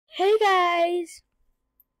Hey guys,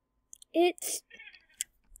 it's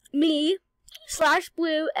me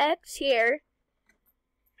 /BlueX here.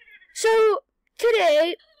 So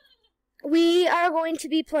today we are going to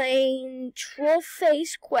be playing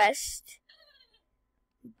Trollface Quest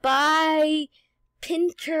by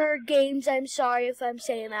Pinter Games. I'm sorry if I'm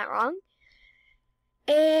saying that wrong.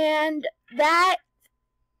 And that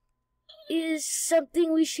is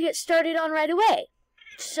something we should get started on right away.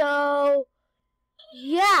 So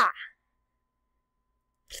yeah,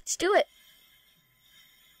 let's do it.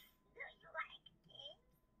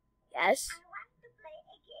 Yes. I want to play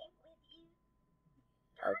a game with you.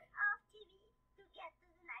 Turn off TV to get to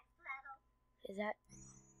the next level. Is that?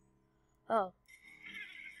 Oh.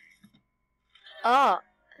 Oh.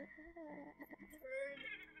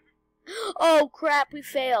 Oh crap, we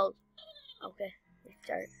failed. Okay, let's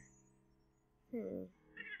start.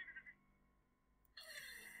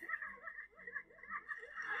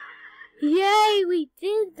 Yay, we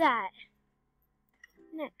did that.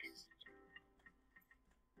 Next.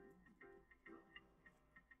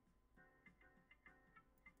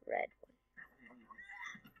 Red one.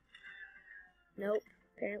 Nope.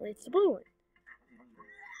 Apparently it's the blue one.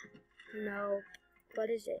 No.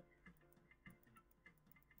 What is it?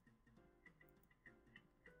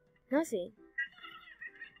 Nothing.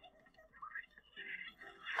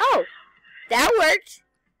 Oh! That worked!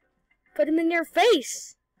 Put him in your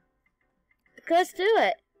face! Let's do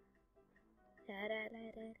it!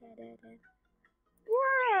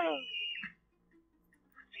 Wow!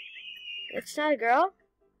 It's not a girl?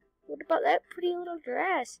 What about that pretty little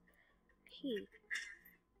dress? Key.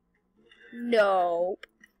 Nope.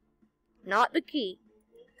 Not the key.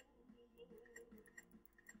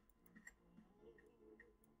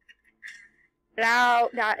 No,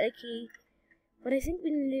 not the key. What I think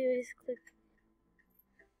we need to do is click.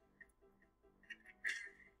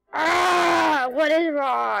 Ah! What is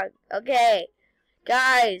wrong? Okay.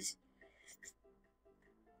 Guys.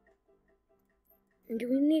 Do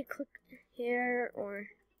we need to click here or...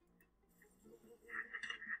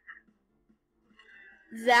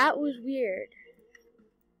 That was weird.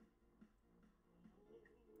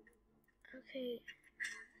 Okay.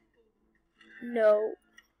 No.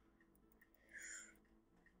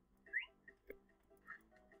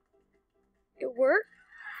 It worked?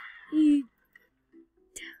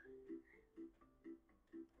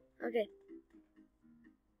 Okay.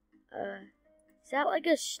 Is that like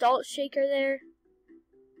a salt shaker there?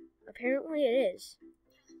 Apparently it is.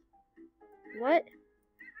 What?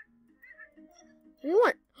 We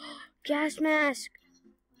want gas mask.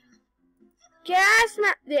 Gas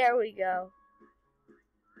mask. There we go.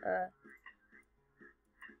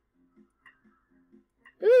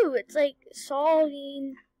 Ooh, it's like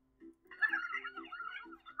solving.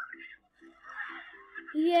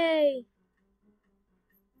 Yay.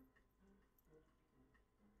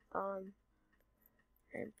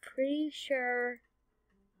 I'm pretty sure.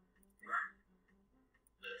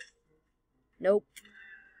 Nope.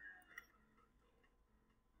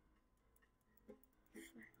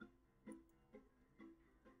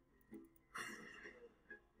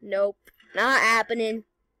 Nope. Not happening.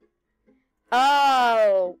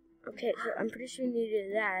 Oh. Okay, so I'm pretty sure we need to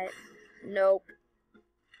do that. Nope.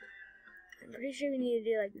 I'm pretty sure we need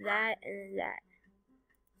to do like that and then that.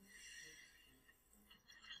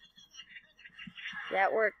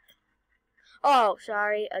 That worked. Oh,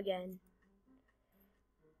 sorry, again.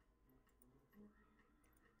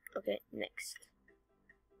 Okay, next.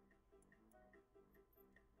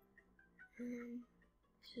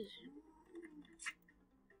 This is...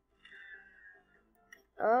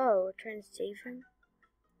 Oh, we're trying to save him?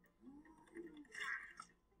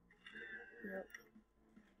 Nope.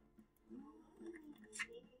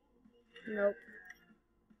 Nope.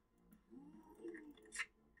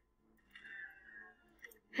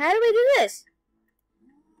 How do we do this?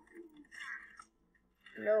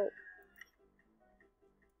 No.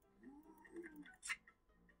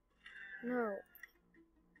 No.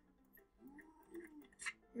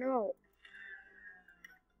 No.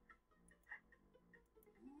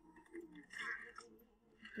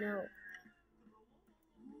 No.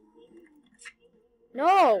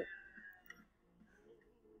 No!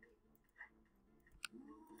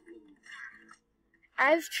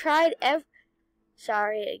 I've tried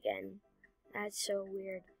Sorry again. That's so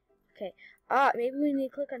weird. Okay. Maybe we need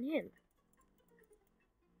to click on him.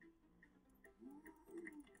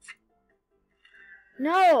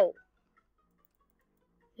 No!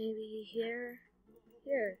 Maybe here.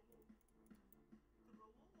 Here.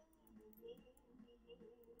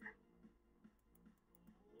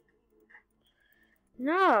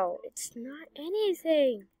 No, it's not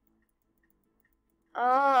anything.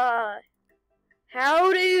 How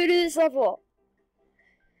do you do this level?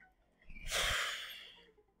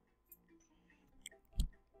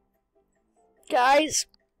 Guys,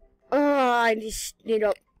 I just need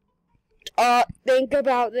to think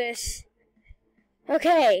about this.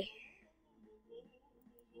 Okay.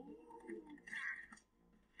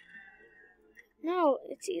 No,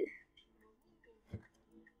 it's either.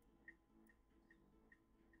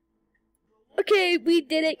 Okay, we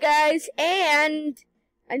did it, guys, and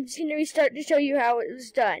I'm just gonna restart to show you how it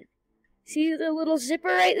was done. See the little zipper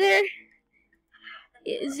right there?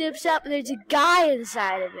 It zips up and there's a guy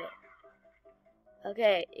inside of it.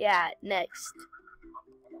 Okay, yeah, next.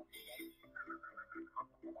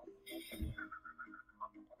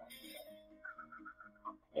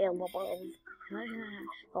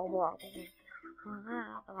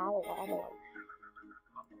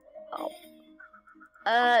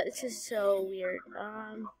 This is so weird.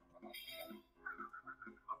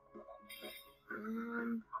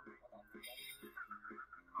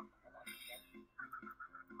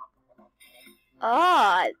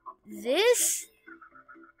 This?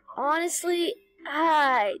 Honestly,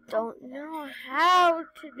 I don't know how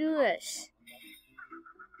to do this.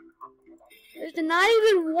 There's not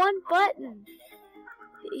even one button.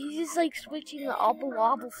 He's just like switching the obble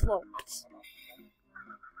wobble floats.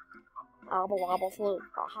 Obble wobble float.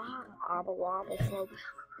 Aha, obble wobble float.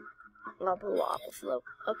 Obble wobble float.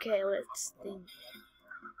 Okay, let's think.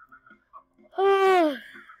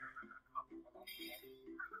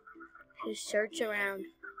 Just search around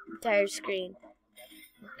the entire screen,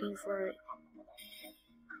 looking for it.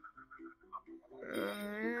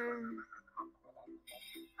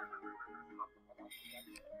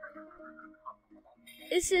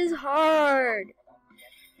 This is hard.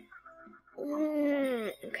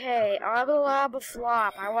 Okay, obble wobble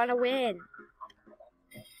flop. I want to win.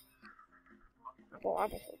 Obble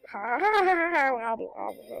wobble flop. Obble wobble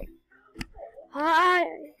flop.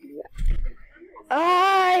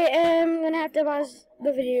 I am gonna have to pause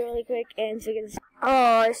the video really quick and figure this.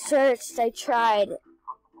 Oh, I searched, I tried,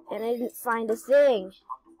 and I didn't find a thing.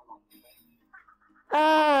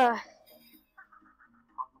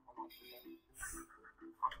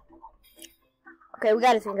 Okay, we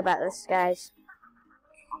gotta think about this, guys.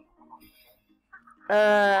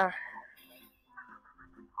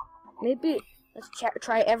 Maybe let's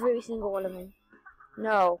try every single one of them.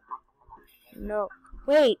 No.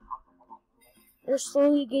 Wait. They're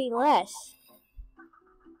slowly getting less.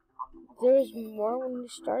 There was more when we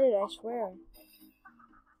started, I swear.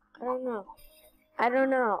 I don't know.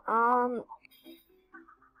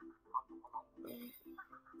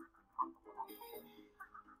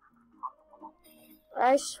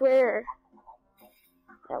 I swear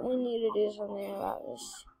that we need to do something about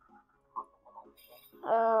this.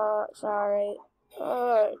 Sorry.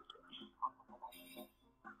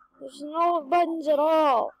 There's no buttons at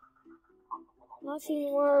all.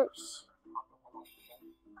 Nothing works.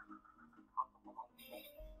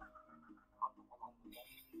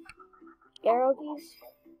 Arrow keys?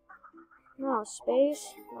 No.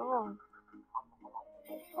 Space? No.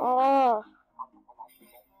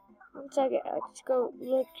 One second. Let's go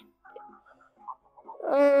look.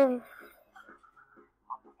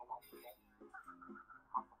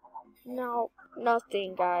 No.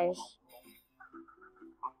 Nothing, guys.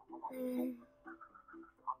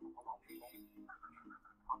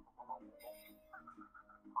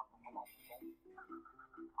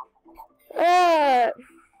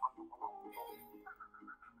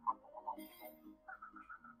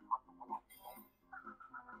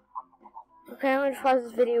 Okay, I'm gonna pause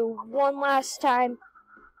this video one last time,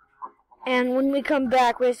 and when we come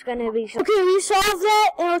back, we're just gonna be. Okay, we solved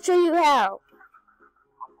that, and I'll show you how.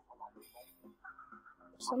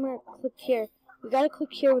 So I'm gonna click here. We gotta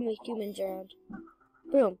click here when the humans are around.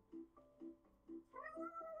 Boom.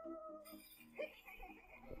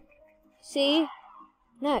 See?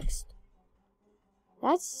 Next.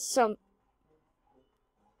 That's some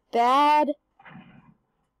bad.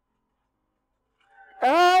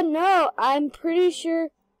 No, I'm pretty sure.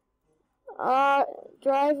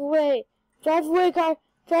 Drive away. Drive away, car.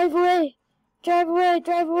 Drive away. Drive away,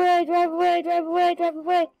 drive away, drive away, drive away, drive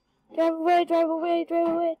away. Drive away, drive away, drive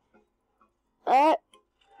away. No!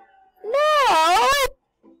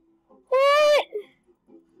 What?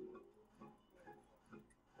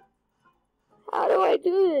 How do I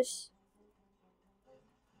do this?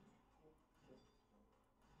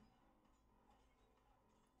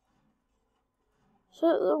 So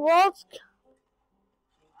the walls.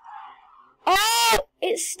 Oh!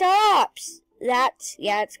 It stops! Yeah,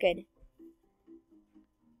 it's good.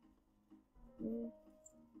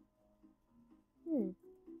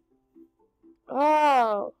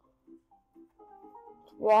 Oh.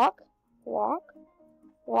 Walk, walk,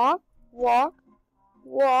 walk, walk,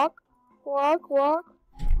 walk, walk, walk.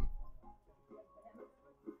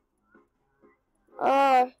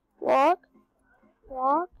 Walk, walk,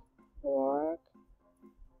 walk,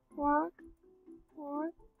 walk,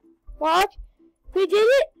 walk, walk. We did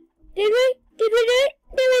it! Did we? Did we do it?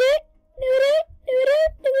 Did we do it? Did we do it? Did we do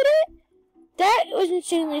it? Did we do it? That was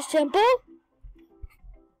insanely simple.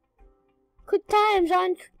 Quick times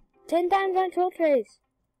on 10 times on Trollface.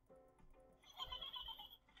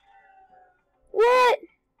 What?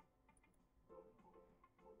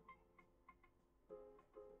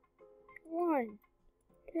 One,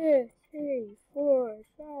 2, 3, 4,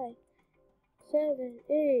 5, 7,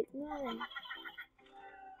 8, 9.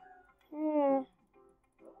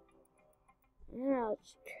 Now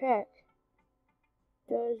let's check.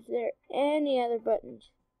 Is there any other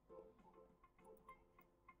buttons?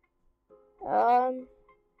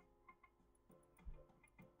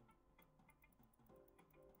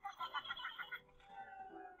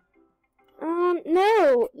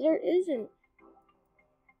 No, there isn't.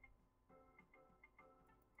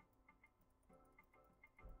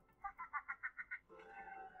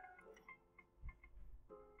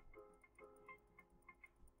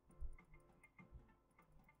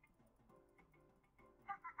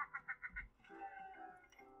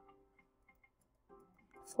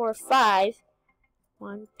 Four, 5.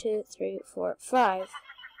 1, 2, 3, 4, 5.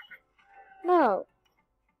 No.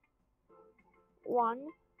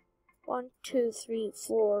 1, 2, 3,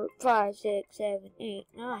 4, 5, 6, 7, 8,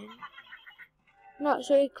 9. No,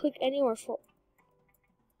 so you click anywhere for.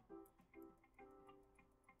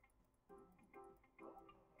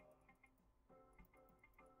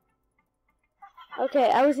 Okay,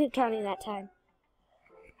 I wasn't counting that time.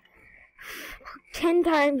 10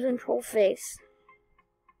 times on Trollface.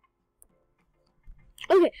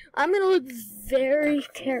 Okay, I'm gonna look very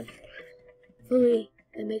carefully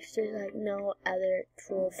and make sure there's like no other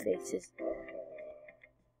Trollfaces.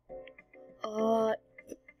 4,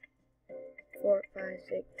 5,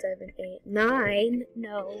 6, 7, 8, 9.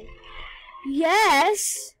 No.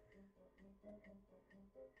 Yes.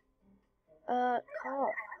 Call.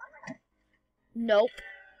 Nope.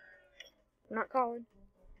 I'm not calling.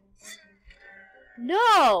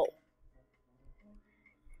 No.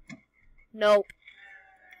 Nope.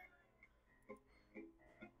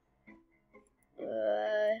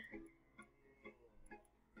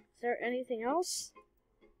 Is there anything else?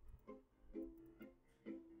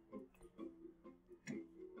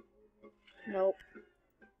 Nope.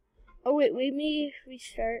 Oh wait, maybe if we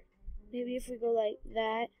start, maybe if we go like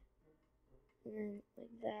that, and then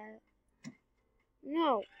like that.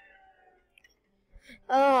 No.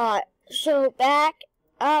 So back,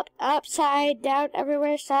 up, upside, down,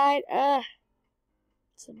 everywhere, side,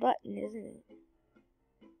 it's a button, isn't it?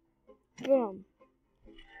 Boom.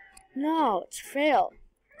 No, it's fail.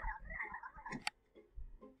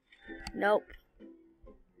 Nope.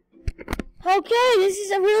 Okay, this is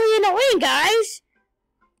really annoying, guys.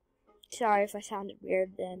 Sorry if I sounded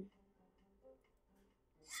weird then.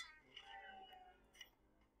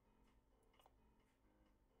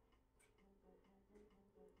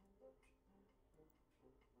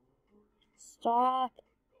 Stop.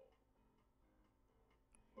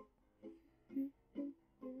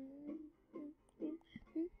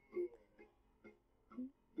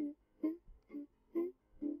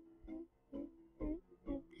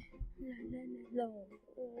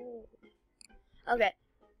 Okay.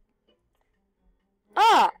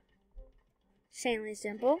 Insanely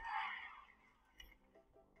simple.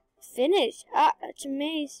 Finish. That's a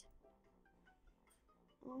maze.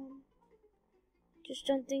 Just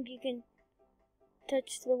don't think you can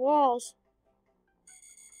touch the walls.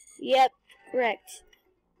 Yep, correct.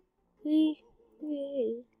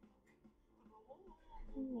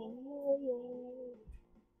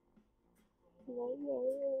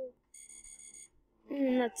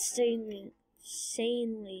 That's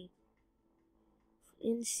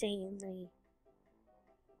insanely.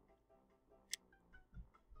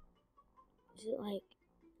 Is it like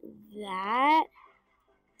that?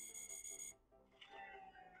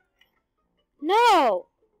 No!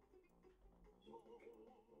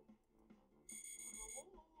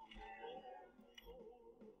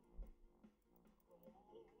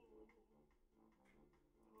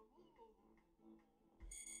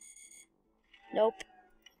 Nope.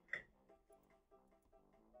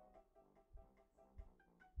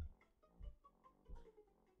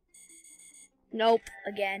 Nope,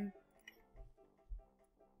 again.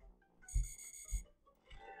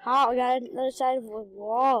 Oh, we got another side of the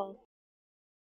wall.